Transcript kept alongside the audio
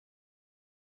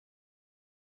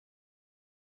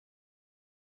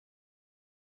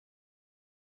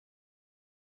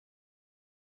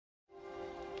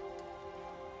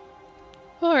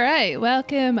Alright,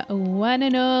 welcome one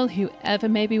and all, whoever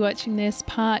may be watching this,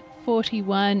 part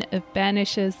 41 of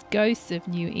Banishers, Ghosts of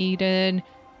New Eden.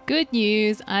 Good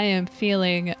news, I am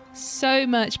feeling so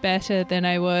much better than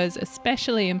I was,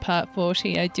 especially in part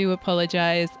 40. I do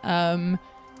apologise. I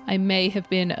may have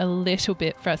been a little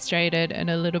bit frustrated and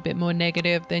a little bit more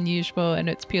negative than usual, and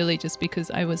it's purely just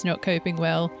because I was not coping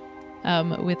well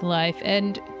with life.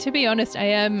 And to be honest,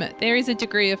 there is a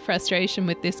degree of frustration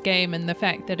with this game and the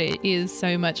fact that it is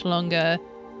so much longer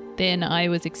than I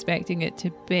was expecting it to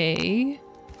be.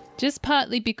 Just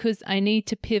partly because I need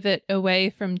to pivot away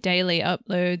from daily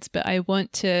uploads, but I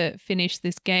want to finish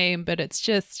this game, but it's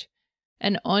just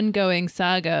an ongoing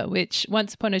saga, which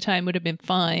once upon a time would have been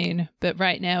fine, but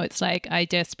right now it's like I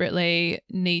desperately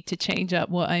need to change up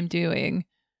what I'm doing.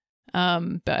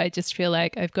 But I just feel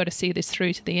like I've got to see this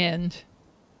through to the end.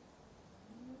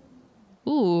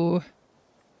 Ooh.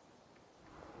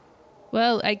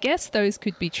 Well, I guess those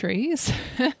could be trees.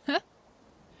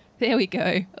 There we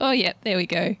go. Oh, yeah, there we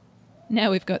go.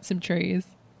 Now we've got some trees.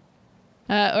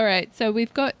 All right, so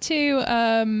we've got to...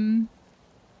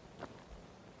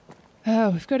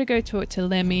 we've got to go talk to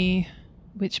Lemmy,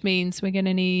 which means we're going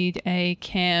to need a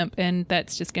camp, and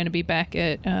that's just going to be back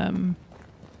at...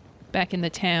 back in the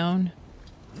town.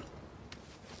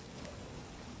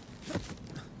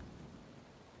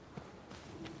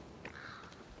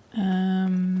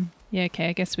 Yeah, okay,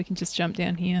 I guess we can just jump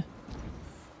down here.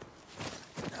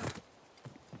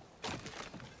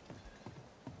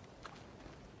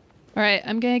 Alright,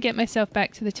 I'm gonna get myself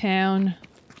back to the town.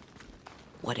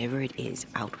 Whatever it is,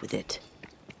 out with it.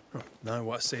 Oh, now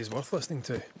what say is worth listening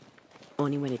to?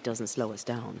 Only when it doesn't slow us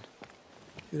down.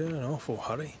 You're in an awful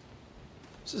hurry.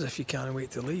 It's as if you can't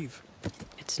wait to leave.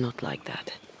 It's not like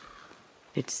that.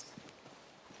 It's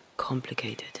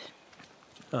complicated.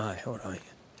 Aye, alright.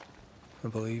 I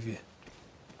believe you.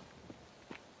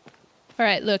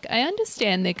 Alright, look, I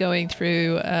understand they're going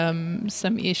through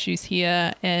some issues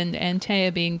here, and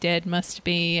Antea being dead must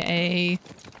be a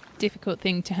difficult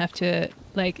thing to have to,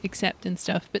 like, accept and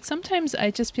stuff, but sometimes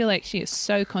I just feel like she is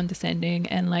so condescending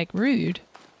and, like, rude.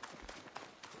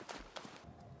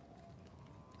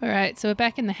 Alright, so we're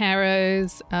back in the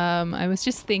Harrows. I was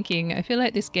just thinking, I feel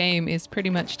like this game is pretty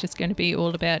much just going to be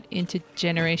all about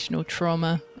intergenerational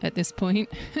trauma at this point.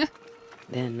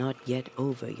 They're not yet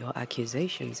over your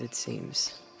accusations, it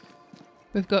seems.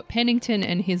 We've got Pennington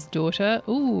and his daughter.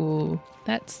 Ooh,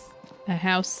 that's a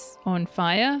house on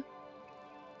fire.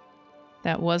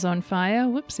 That was on fire.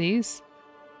 Whoopsies.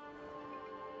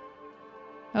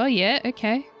 Oh yeah,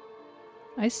 okay.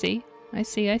 I see. I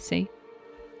see.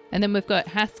 And then we've got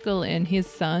Haskell and his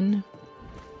son.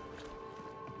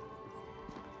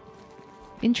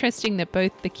 Interesting that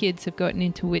both the kids have gotten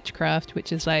into witchcraft,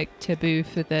 which is like taboo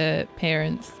for the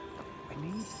parents.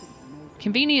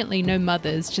 Conveniently, no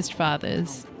mothers, just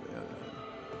fathers.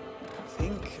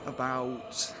 Think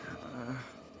about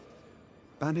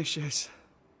Banishers.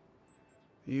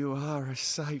 You are a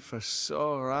sight for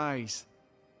sore eyes.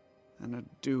 And I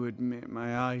do admit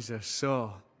my eyes are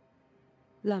sore.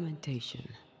 Lamentation.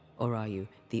 Or are you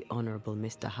the Honourable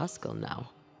Mr. Haskell now?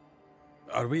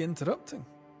 Are we interrupting?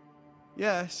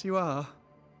 Yes, you are.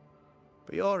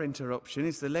 But your interruption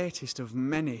is the latest of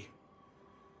many.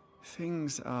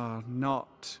 Things are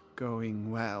not going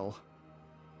well.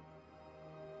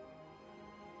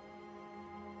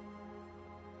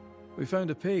 We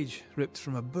found a page ripped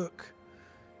from a book.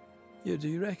 Yeah, do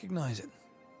you recognise it?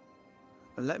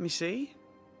 Let me see.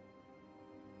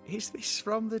 Is this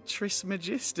from the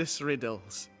Trismegistus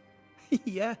riddles?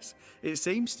 Yes, it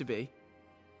seems to be.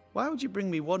 Why would you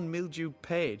bring me one mildewed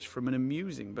page from an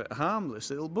amusing but harmless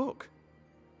little book?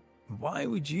 Why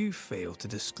would you fail to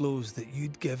disclose that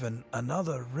you'd given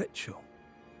another ritual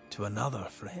to another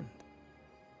friend?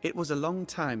 It was a long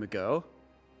time ago.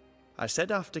 I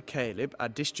said after Caleb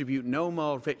I'd distribute no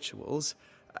more rituals,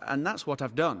 and that's what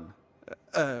I've done.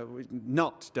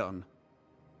 Not done.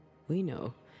 We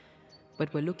know.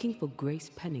 But we're looking for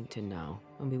Grace Pennington now,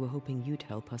 and we were hoping you'd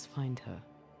help us find her.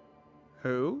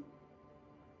 Who?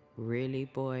 Really,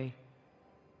 boy?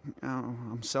 Oh,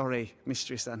 I'm sorry,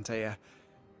 Mistress Antea.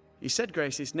 You said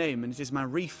Grace's name, and it is my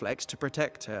reflex to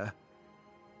protect her.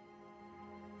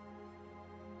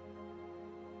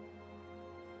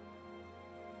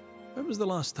 When was the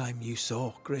last time you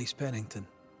saw Grace Pennington?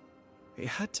 It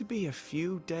had to be a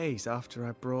few days after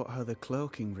I brought her the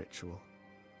cloaking ritual.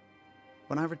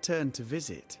 When I returned to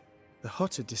visit, the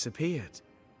hut had disappeared.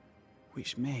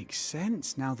 Which makes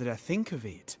sense now that I think of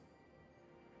it.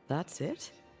 That's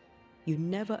it? You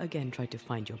never again tried to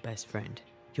find your best friend,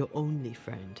 your only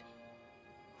friend.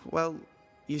 Well,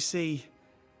 you see,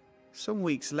 Some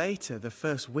weeks later, the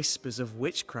first whispers of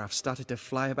witchcraft started to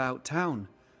fly about town.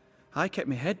 I kept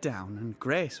my head down, and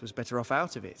Grace was better off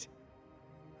out of it.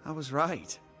 I was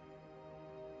right.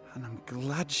 And I'm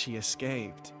glad she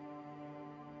escaped.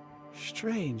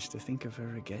 Strange to think of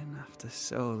her again after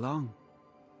so long.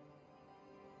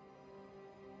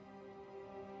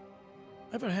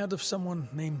 Ever heard of someone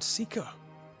named Seeker?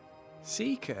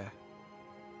 Seeker?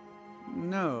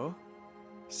 No.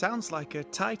 Sounds like a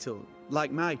title,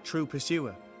 like my True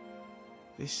Pursuer.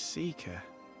 This Seeker...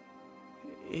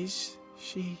 Is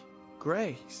she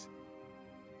Grace?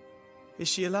 Is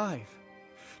she alive?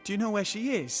 Do you know where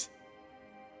she is?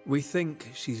 We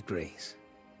think she's Grace.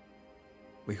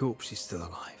 We hope she's still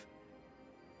alive.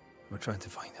 We're trying to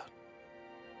find out.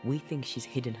 We think she's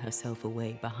hidden herself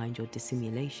away behind your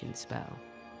dissimulation spell.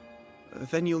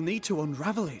 Then you'll need to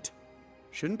unravel it.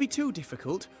 Shouldn't be too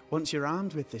difficult once you're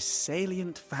armed with the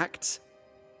salient facts.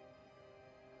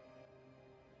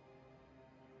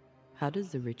 How does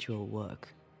the ritual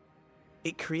work?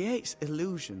 It creates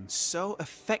illusions so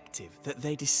effective that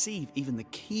they deceive even the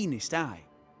keenest eye.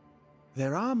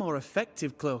 There are more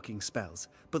effective cloaking spells,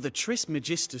 but the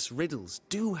Trismegistus riddles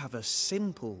do have a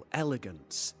simple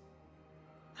elegance.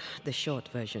 The short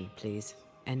version, please,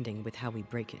 ending with how we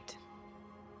break it.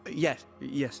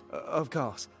 Yes, of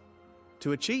course.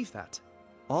 To achieve that,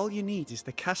 all you need is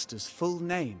the caster's full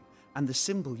name and the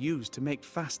symbol used to make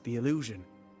fast the illusion.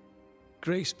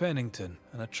 Grace Pennington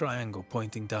and a triangle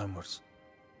pointing downwards.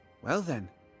 Well then,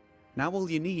 now all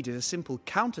you need is a simple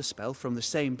counterspell from the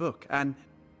same book and...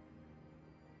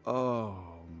 Oh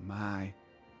my.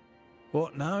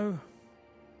 What now?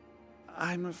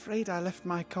 I'm afraid I left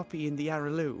my copy in the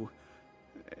Araloo.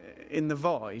 In the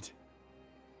void.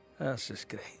 That's just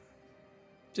great.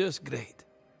 Just great.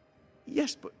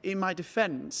 Yes, but in my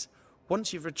defense,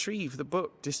 once you've retrieved the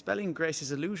book, dispelling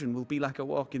Grace's illusion will be like a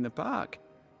walk in the park,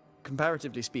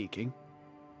 comparatively speaking.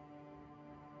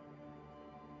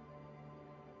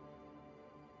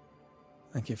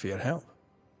 Thank you for your help.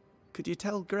 Could you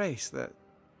tell Grace that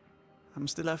I'm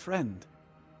still her friend?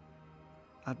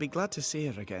 I'd be glad to see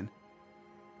her again.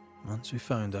 Once we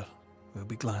found her, we'll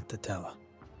be glad to tell her.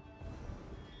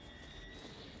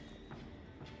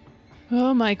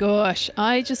 Oh my gosh,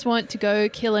 I just want to go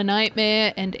kill a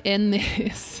nightmare and end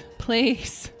this.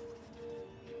 Please.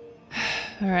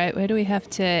 Alright, where do we have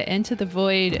to enter the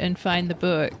void and find the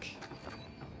book?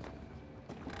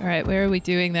 Alright, where are we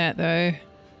doing that though?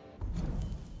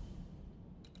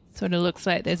 Sort of looks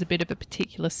like there's a bit of a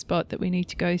particular spot that we need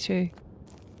to go to.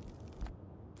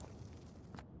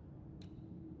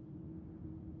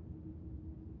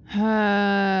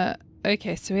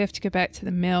 Okay, so we have to go back to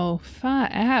the mill. Far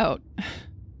out.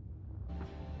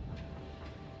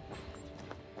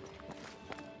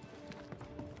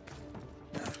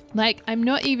 Like, I'm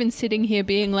not even sitting here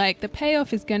being like, the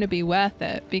payoff is going to be worth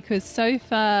it, because so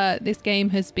far this game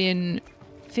has been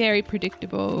very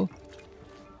predictable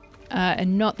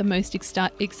and not the most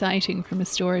exciting from a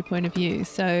story point of view.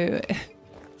 So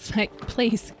it's like,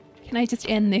 please, can I just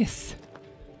end this?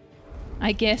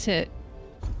 I get it.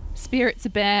 Spirits are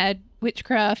bad.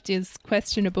 Witchcraft is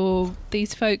questionable.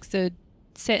 These folks are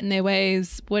set in their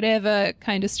ways. Whatever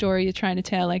kind of story you're trying to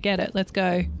tell, I get it. Let's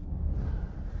go.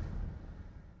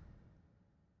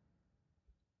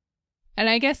 And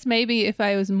I guess maybe if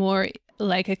I was more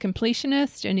like a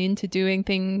completionist and into doing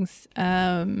things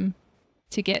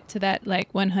to get to that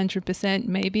like 100%,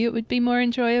 maybe it would be more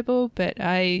enjoyable, but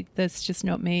that's just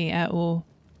not me at all.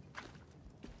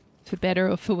 For better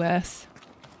or for worse.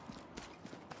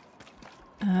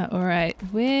 Alright,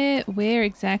 where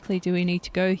exactly do we need to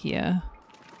go here?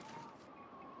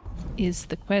 Is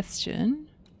the question.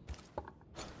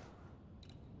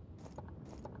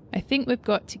 I think we've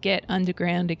got to get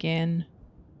underground again.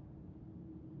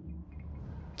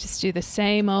 Just do the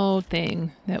same old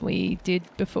thing that we did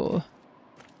before.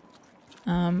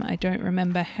 I don't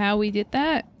remember how we did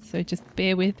that, so just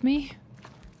bear with me.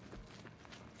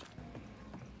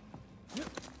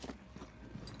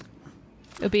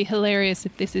 It'll be hilarious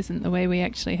if this isn't the way we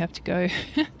actually have to go.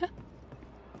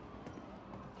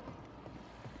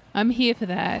 I'm here for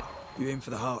that. You aim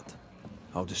for the heart.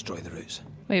 I'll destroy the roots.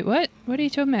 Wait, what? What are you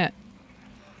talking about?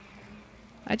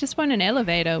 I just want an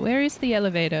elevator. Where is the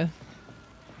elevator?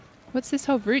 What's this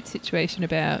whole root situation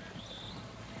about?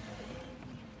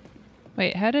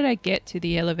 Wait, how did I get to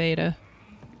the elevator?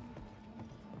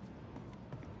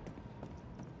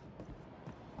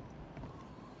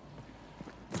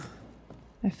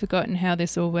 I've forgotten how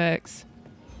this all works.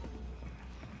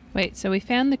 Wait, so we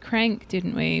found the crank,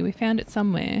 didn't we? We found it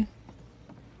somewhere.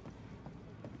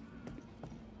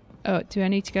 Oh, do I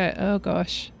need to go? Oh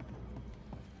gosh.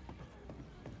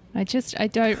 I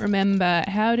don't remember.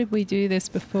 How did we do this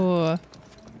before?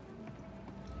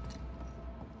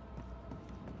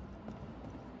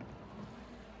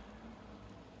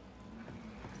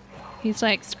 He's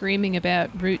like screaming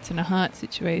about roots in a heart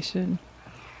situation.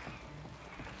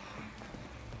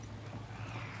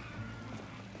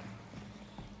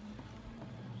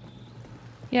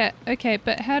 Yeah, okay,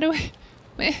 but how do I...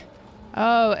 Where?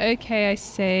 Oh, okay, I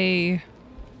see.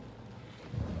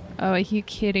 Oh, are you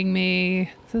kidding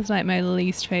me? This is like my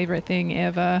least favorite thing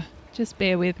ever. Just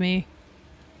bear with me.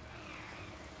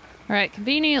 Alright,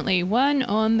 conveniently, one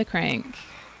on the crank.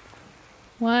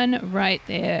 One right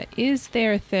there. Is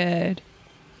there a third?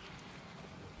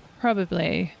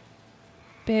 Probably.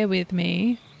 Bear with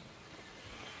me.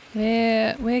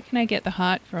 Where can I get the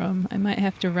heart from? I might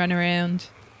have to run around.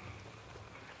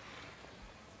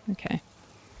 Okay.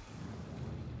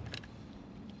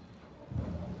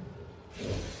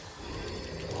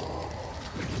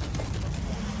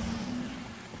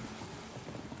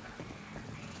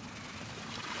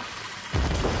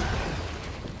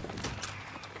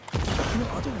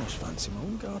 I'd almost fancy my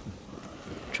own garden.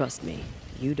 Trust me,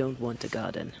 you don't want a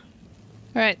garden.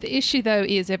 Alright, the issue though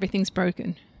is everything's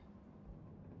broken.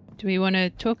 Do we want to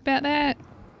talk about that?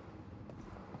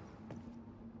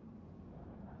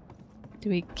 Do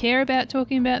we care about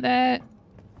talking about that?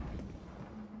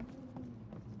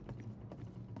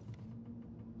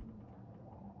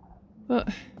 Well,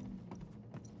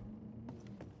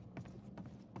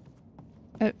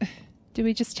 do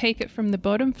we just take it from the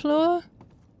bottom floor?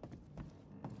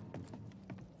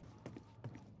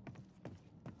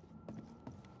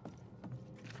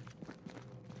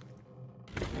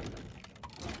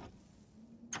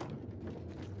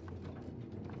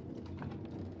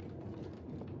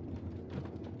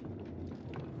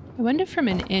 I wonder from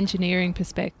an engineering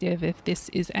perspective if this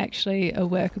is actually a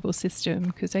workable system,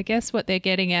 because I guess what they're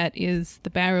getting at is the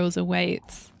barrels are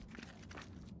weights.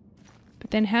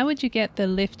 But then how would you get the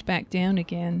lift back down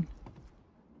again?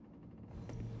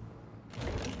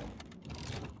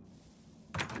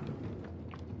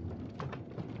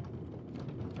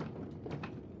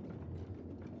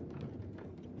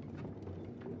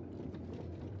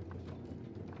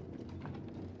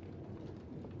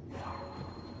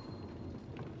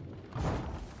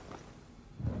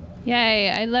 Yay,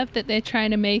 I love that they're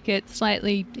trying to make it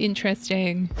slightly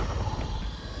interesting.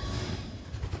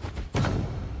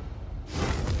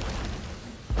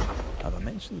 Have I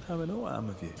mentioned how I know I am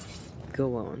of you?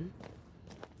 Go on.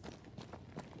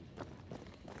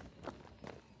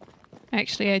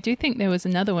 Actually, I do think there was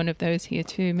another one of those here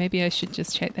too. Maybe I should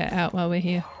just check that out while we're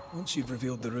here. Once you've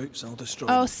revealed the roots, I'll destroy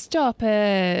Oh, them. stop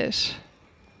it!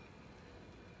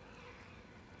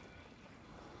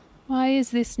 Why is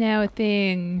this now a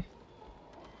thing?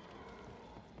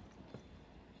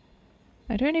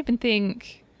 I don't even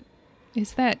think...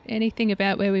 Is that anything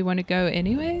about where we want to go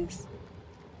anyways?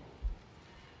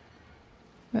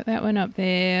 Got that one up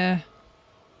there.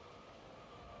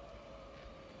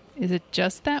 Is it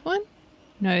just that one?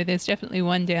 No, there's definitely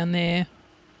one down there.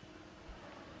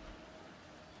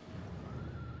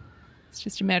 It's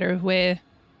just a matter of where.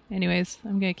 Anyways,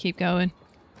 I'm going to keep going.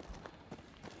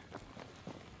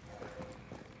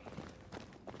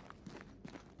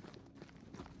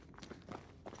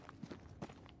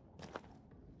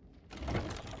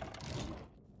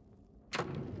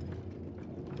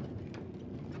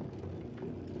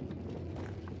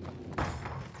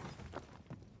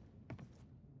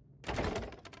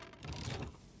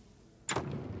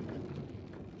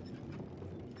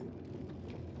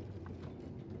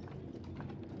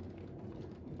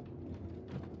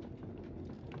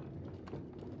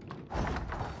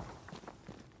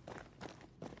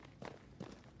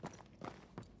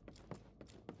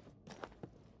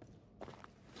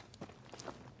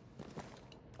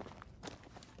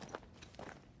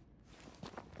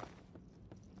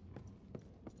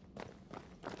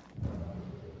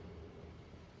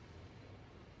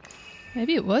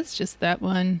 Maybe it was just that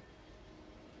one.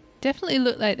 Definitely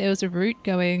looked like there was a route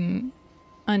going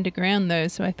underground though,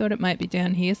 so I thought it might be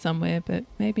down here somewhere, but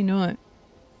maybe not.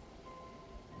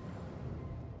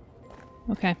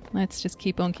 Okay, let's just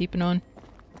keep on keeping on.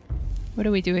 What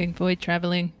are we doing? Void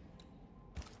traveling.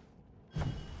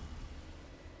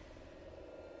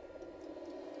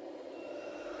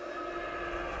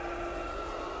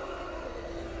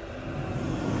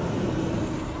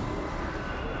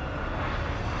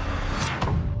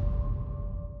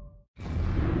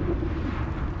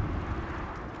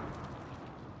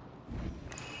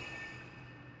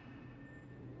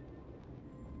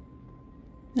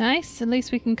 Nice, at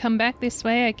least we can come back this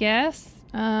way, I guess.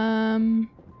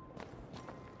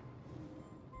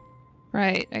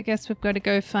 Right, I guess we've got to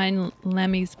go find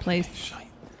Lemmy's place. Shite.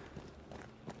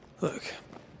 Look,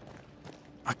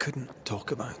 I couldn't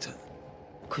talk about it.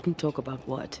 Couldn't talk about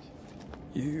what?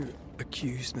 You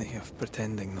accused me of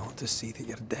pretending not to see that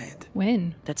you're dead.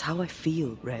 When? That's how I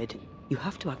feel, Red. You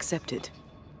have to accept it.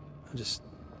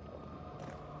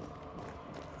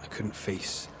 I couldn't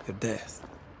face your death.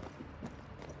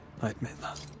 I admit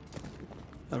that.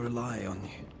 I rely on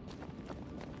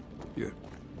you. Your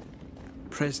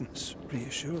presence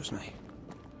reassures me.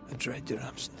 I dread your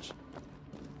absence.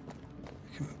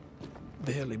 I can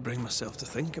barely bring myself to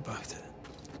think about it.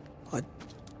 I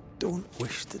don't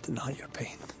wish to deny your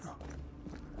pain. No.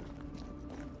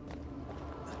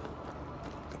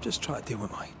 I'm just trying to deal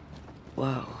with mine.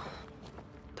 Wow.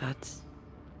 That's...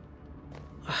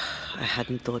 I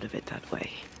hadn't thought of it that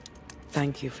way.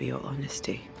 Thank you for your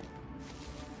honesty.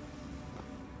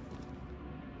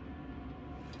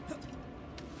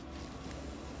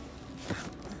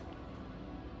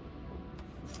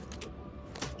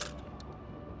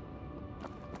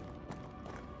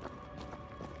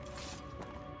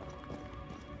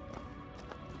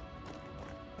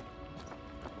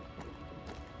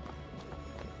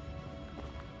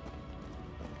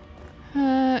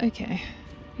 Okay.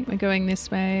 I think we're going this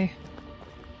way.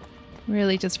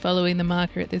 Really just following the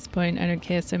marker at this point. I don't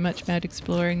care so much about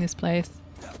exploring this place.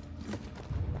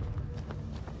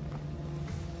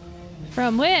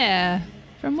 From where?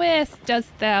 From where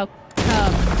dost thou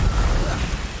come?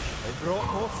 They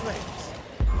brought more friends.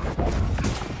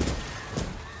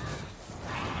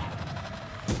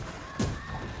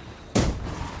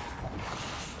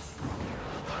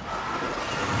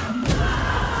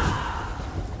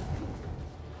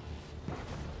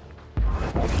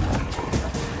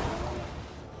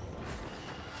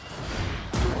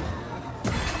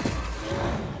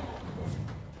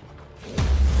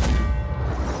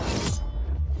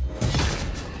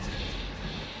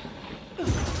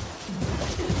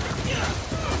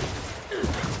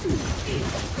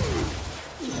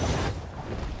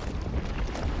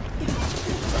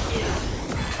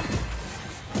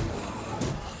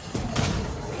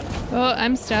 Oh,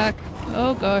 I'm stuck.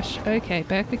 Oh gosh. Okay,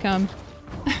 back we come.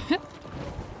 Got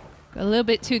a little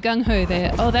bit too gung-ho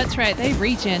there. Oh, that's right. They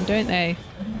regen, don't they?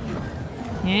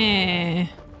 Yeah.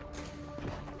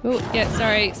 Oh, yeah,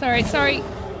 sorry.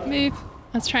 Move.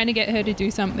 I was trying to get her to do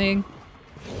something.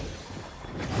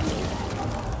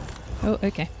 Oh,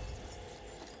 okay.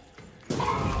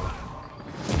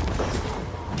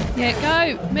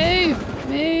 Yeah, go!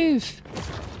 Move!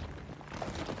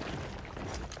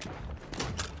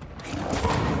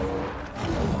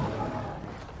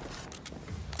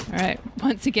 Alright,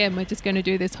 once again, we're just going to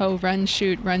do this whole run,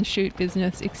 shoot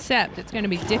business, except it's going to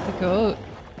be difficult.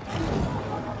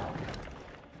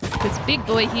 This big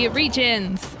boy here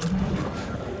regens!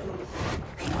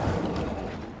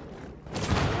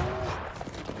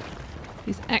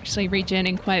 He's actually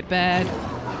regenning quite bad.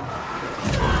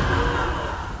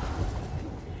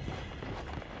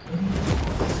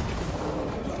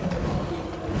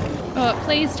 Oh,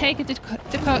 please take a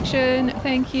decoction.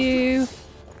 Thank you.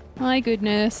 My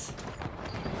goodness.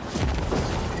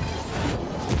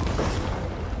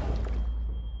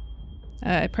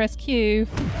 Press Q.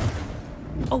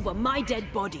 Over my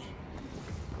dead body.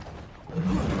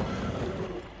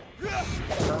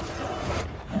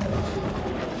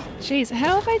 Jeez,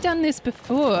 how have I done this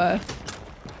before?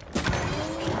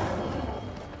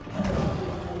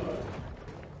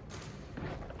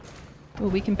 Oh,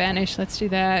 we can banish. Let's do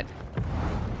that.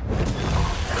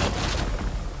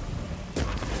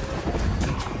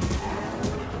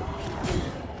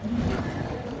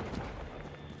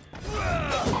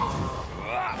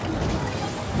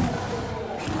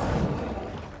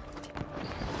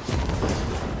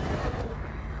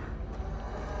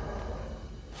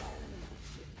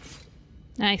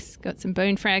 Nice, got some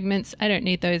bone fragments. I don't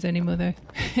need those anymore though.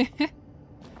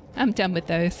 I'm done with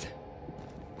those.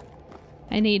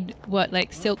 I need, what,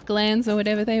 like silk glands or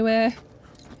whatever they were?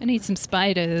 I need some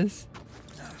spiders.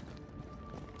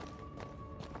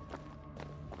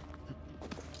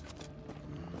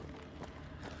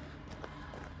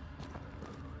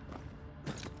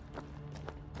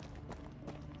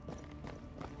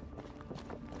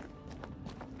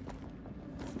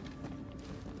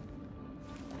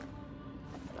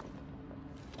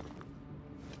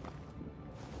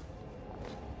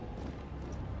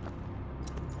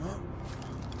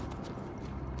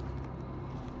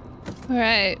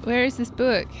 Alright, where is this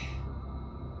book?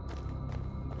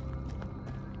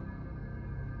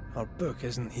 Our book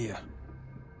isn't here.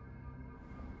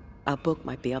 Our book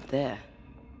might be up there.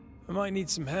 I might need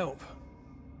some help.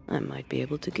 I might be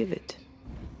able to give it.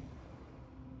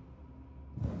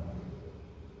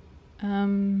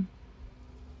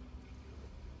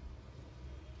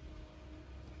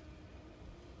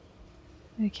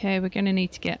 Okay, we're gonna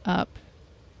need to get up.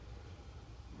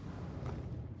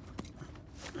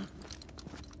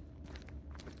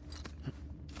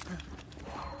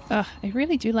 Ugh, I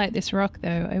really do like this rock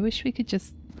though. I wish we could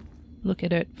just look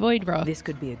at it. Void rock. This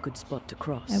could be a good spot to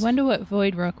cross. I wonder what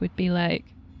void rock would be like.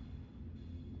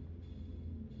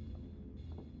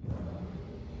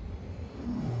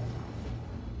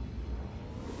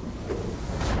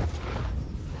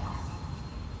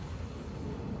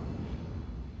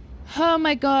 Oh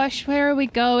my gosh, where are we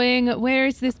going? Where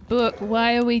is this book?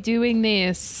 Why are we doing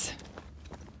this?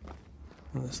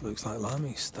 Well, this looks like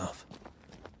Lami's stuff.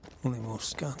 Only more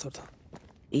scattered.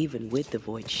 Even with the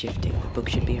void shifting, the book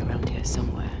should be around here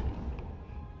somewhere.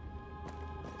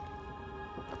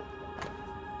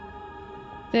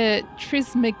 The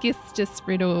Trismegistus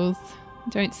riddles.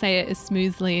 Don't say it as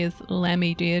smoothly as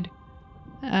Lammy did.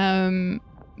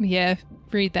 Yeah,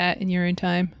 read that in your own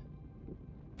time.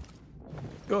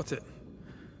 Got it.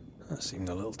 That seemed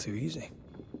a little too easy.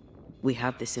 We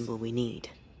have the symbol we need.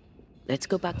 Let's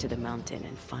go back to the mountain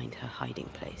and find her hiding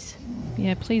place.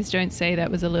 Yeah, please don't say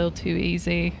that was a little too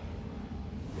easy.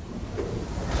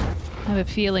 I have a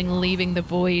feeling leaving the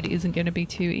void isn't going to be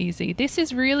too easy. This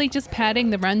is really just padding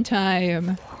the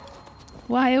runtime.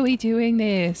 Why are we doing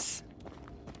this?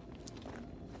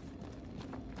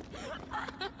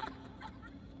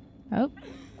 Oh,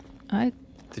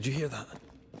 Did you hear that?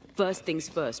 First things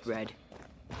first, Red.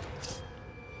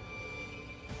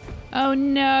 Oh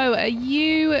no, are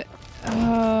you...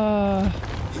 Oh.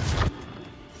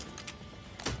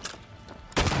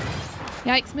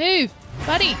 Yikes, move!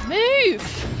 Buddy, move!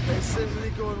 This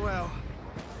isn't going well.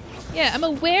 Yeah, I'm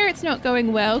aware it's not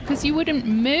going well because you wouldn't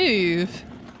move.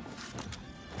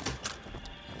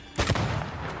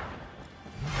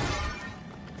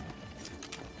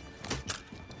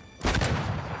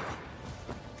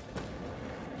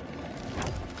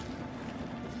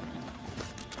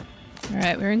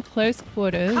 Alright, we're in close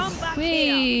quarters.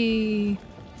 Whee!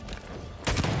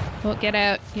 Oh, get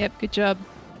out. Yep, good job.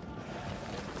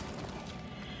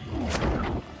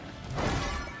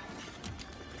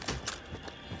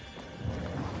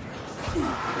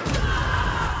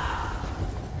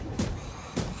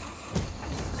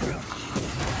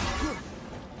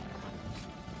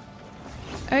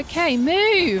 Okay,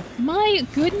 move! My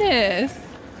goodness!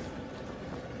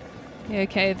 Yeah,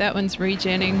 okay, that one's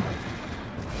regenning.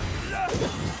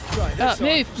 Oh,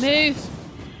 move!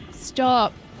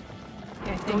 Stop!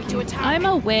 Okay, thank you. I'm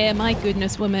aware, my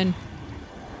goodness, woman.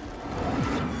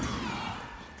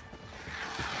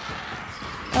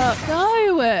 Oh,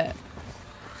 go!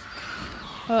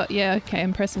 Oh, yeah, okay,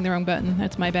 I'm pressing the wrong button.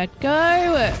 That's my bad.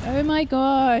 Go! Oh my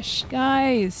gosh,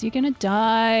 guys, you're gonna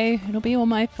die. It'll be all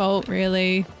my fault,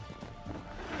 really.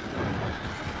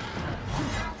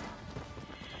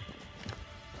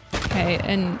 Okay,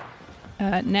 and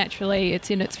naturally it's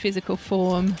in its physical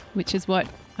form, which is what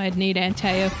I'd need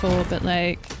Antea for, but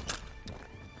like,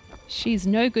 she's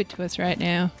no good to us right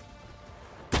now.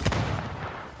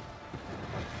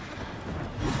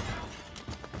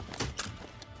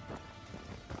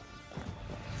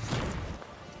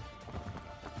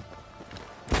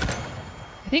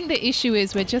 I think the issue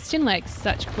is we're just in like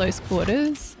such close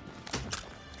quarters.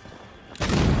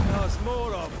 There's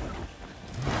more of them.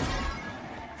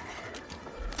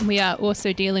 And we are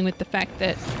also dealing with the fact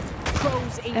that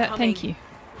Crows incoming. thank you.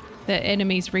 The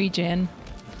enemies regen.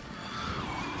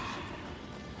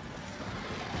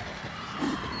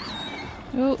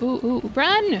 Ooh,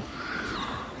 run!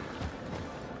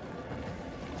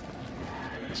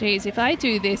 Jeez, if I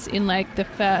do this in like the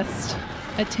first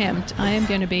attempt, I am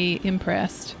going to be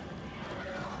impressed.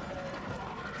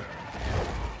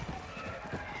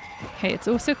 Okay, it's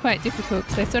also quite difficult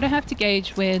because I sort of have to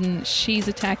gauge when she's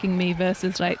attacking me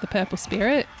versus like the purple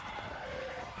spirit.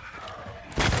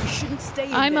 You shouldn't stay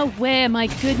in I'm there. aware, my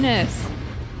goodness.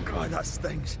 God, that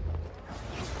stings.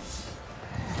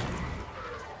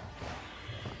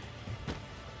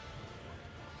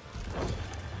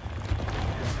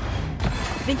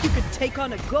 Think you could take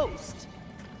on a ghost?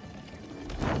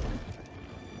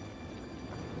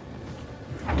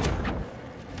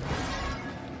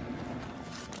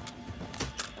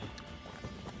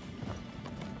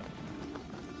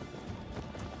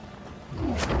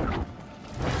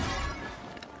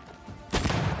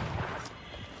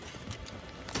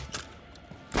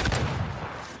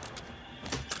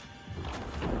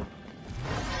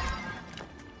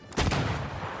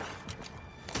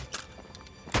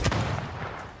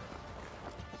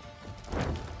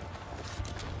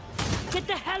 Get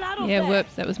the hell out of Yeah, there!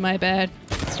 whoops, that was my bad.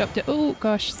 stopped it. Oh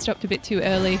gosh, stopped a bit too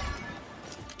early.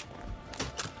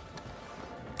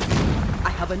 I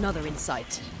have another in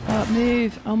sight. Oh,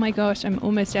 move. Oh my gosh, I'm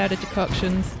almost out of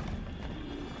decoctions.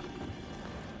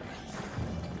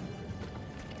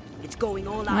 It's going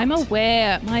all out. I'm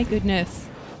aware. My goodness.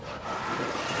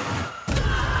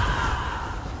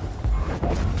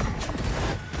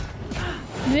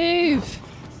 Move.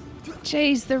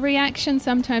 Jeez, the reaction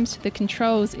sometimes to the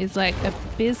controls is like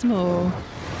abysmal.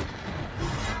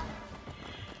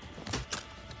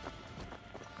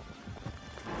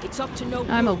 It's up to no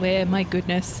I'm good. aware, my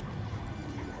goodness.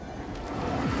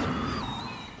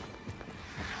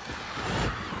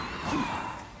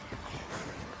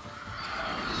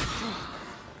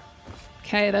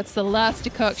 Okay, that's the last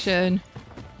decoction.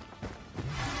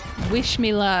 Wish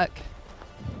me luck.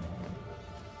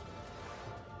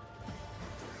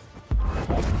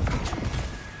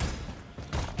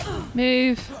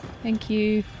 Move. Thank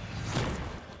you.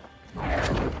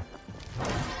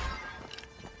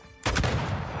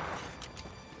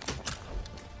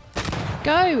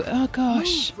 Go! Oh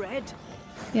gosh. Move, Red.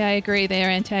 Yeah, I agree there,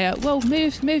 Antea. Whoa,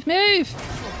 move, move, move!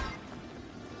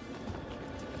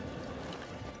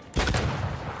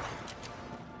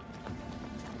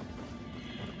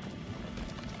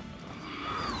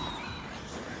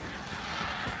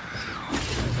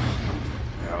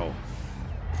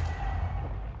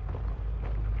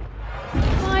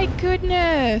 My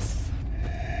goodness!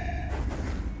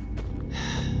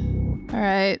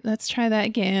 Alright, let's try that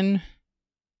again.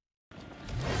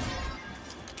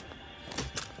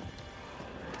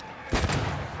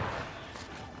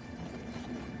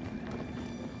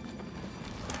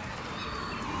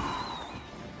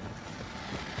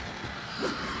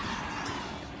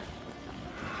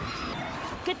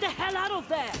 Get the hell out of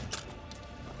there!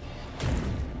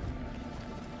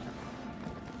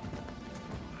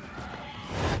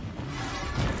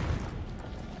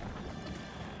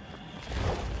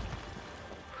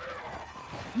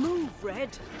 Move,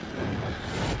 Red.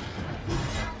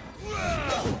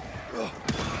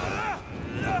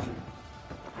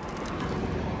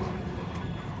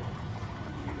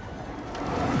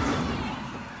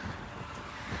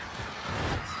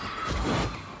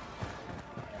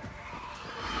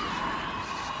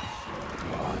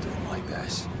 Oh, I don't like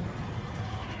this.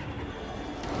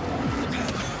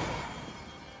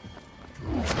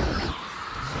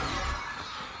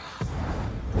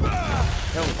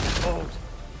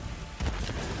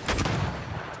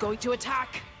 It's going to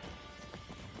attack.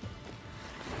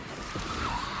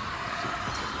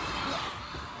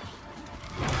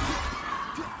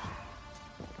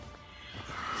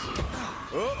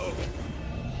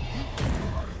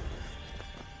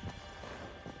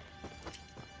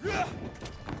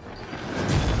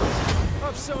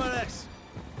 Have some of this.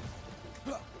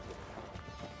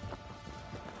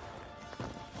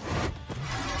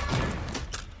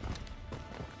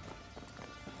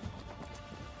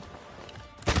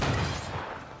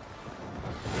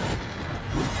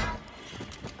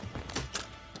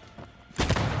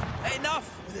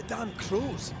 Enough with the damn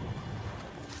crows.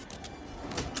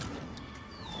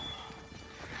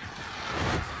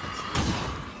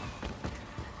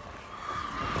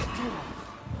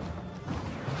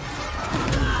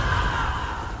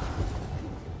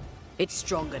 It's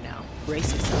stronger now.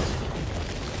 Brace yourself.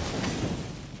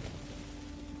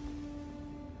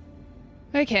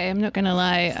 Okay, I'm not gonna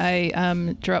lie,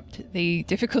 I dropped the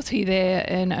difficulty there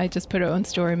and I just put it on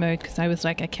story mode because I was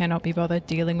like, I cannot be bothered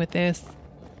dealing with this.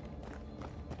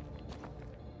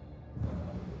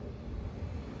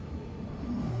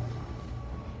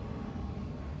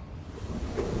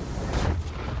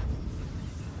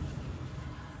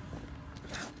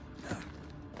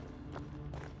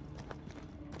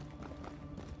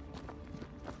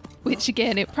 Which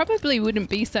again, it probably wouldn't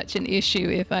be such an issue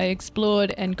if I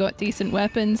explored and got decent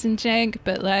weapons and jank,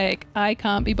 but like, I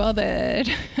can't be bothered.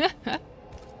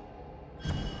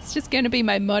 It's just going to be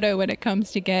my motto when it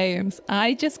comes to games.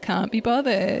 I just can't be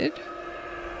bothered.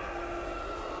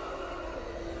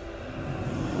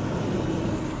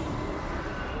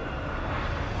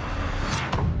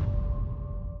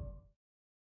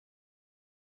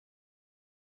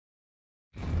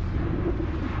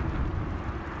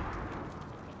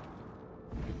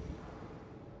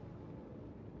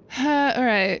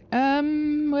 Alright,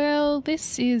 well,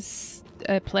 this is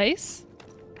a place.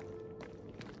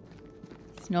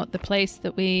 It's not the place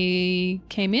that we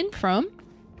came in from.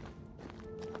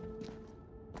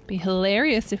 Be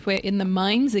hilarious if we're in the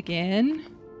mines again.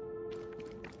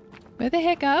 Where the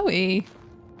heck are we?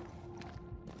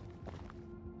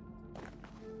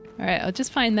 Alright, I'll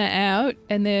just find that out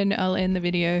and then I'll end the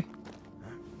video.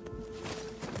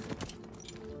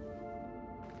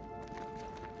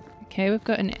 Okay, we've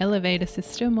got an elevator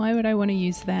system. Why would I want to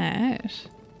use that?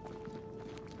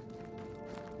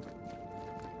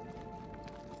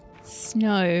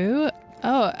 Snow.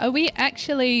 Oh, are we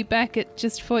actually back at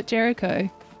just Fort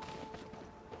Jericho?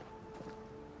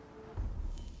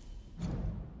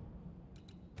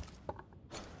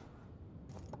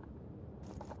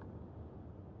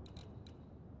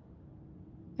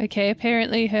 Okay,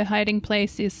 apparently her hiding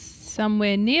place is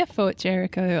somewhere near Fort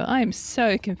Jericho. I'm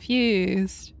so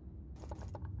confused.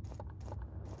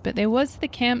 But there was the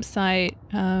campsite,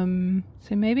 so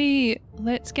maybe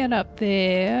let's get up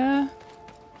there.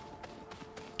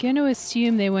 Gonna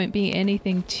assume there won't be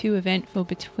anything too eventful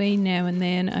between now and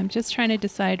then. I'm just trying to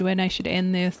decide when I should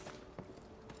end this.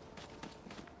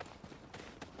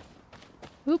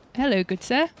 Oop, hello, good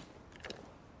sir.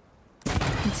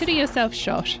 Consider yourself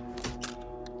shot.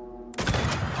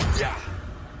 Yeah.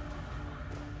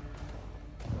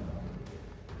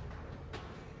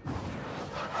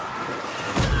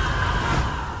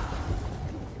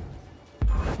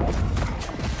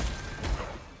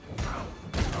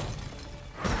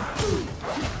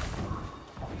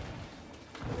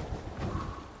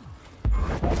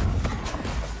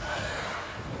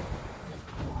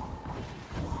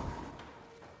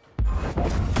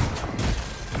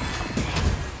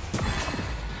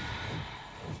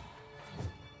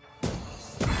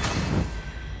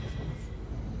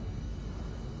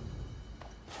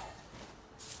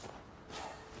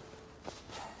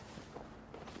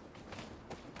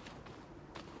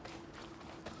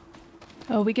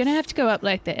 Oh, we're gonna have to go up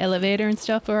like the elevator and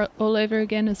stuff all over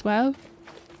again as well.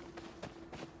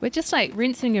 We're just like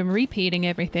rinsing and repeating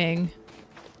everything.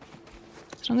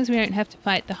 As long as we don't have to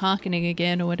fight the Hearkening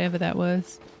again or whatever that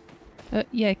was.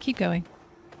 Yeah, keep going.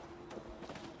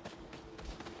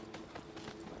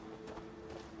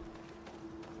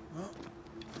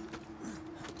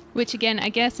 Which again, I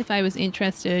guess if I was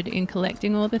interested in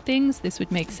collecting all the things, this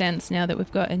would make sense now that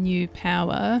we've got a new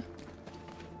power.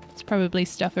 It's probably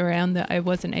stuff around that I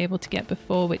wasn't able to get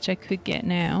before, which I could get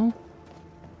now.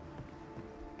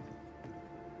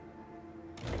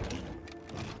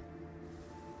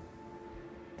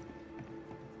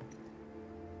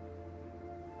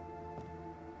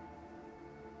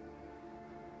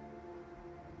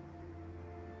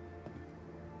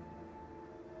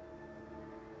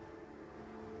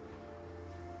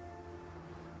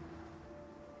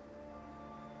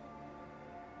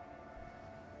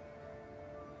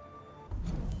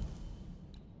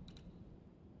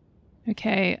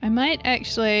 Okay, I might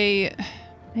actually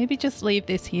maybe just leave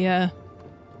this here.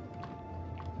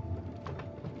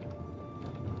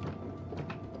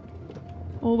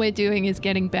 All we're doing is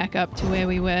getting back up to where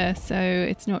we were, so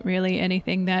it's not really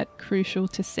anything that crucial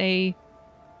to see.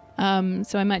 So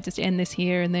I might just end this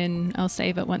here and then I'll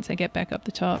save it once I get back up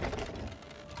the top.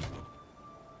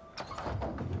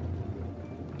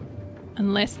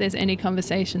 Unless there's any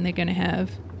conversation they're going to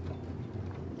have.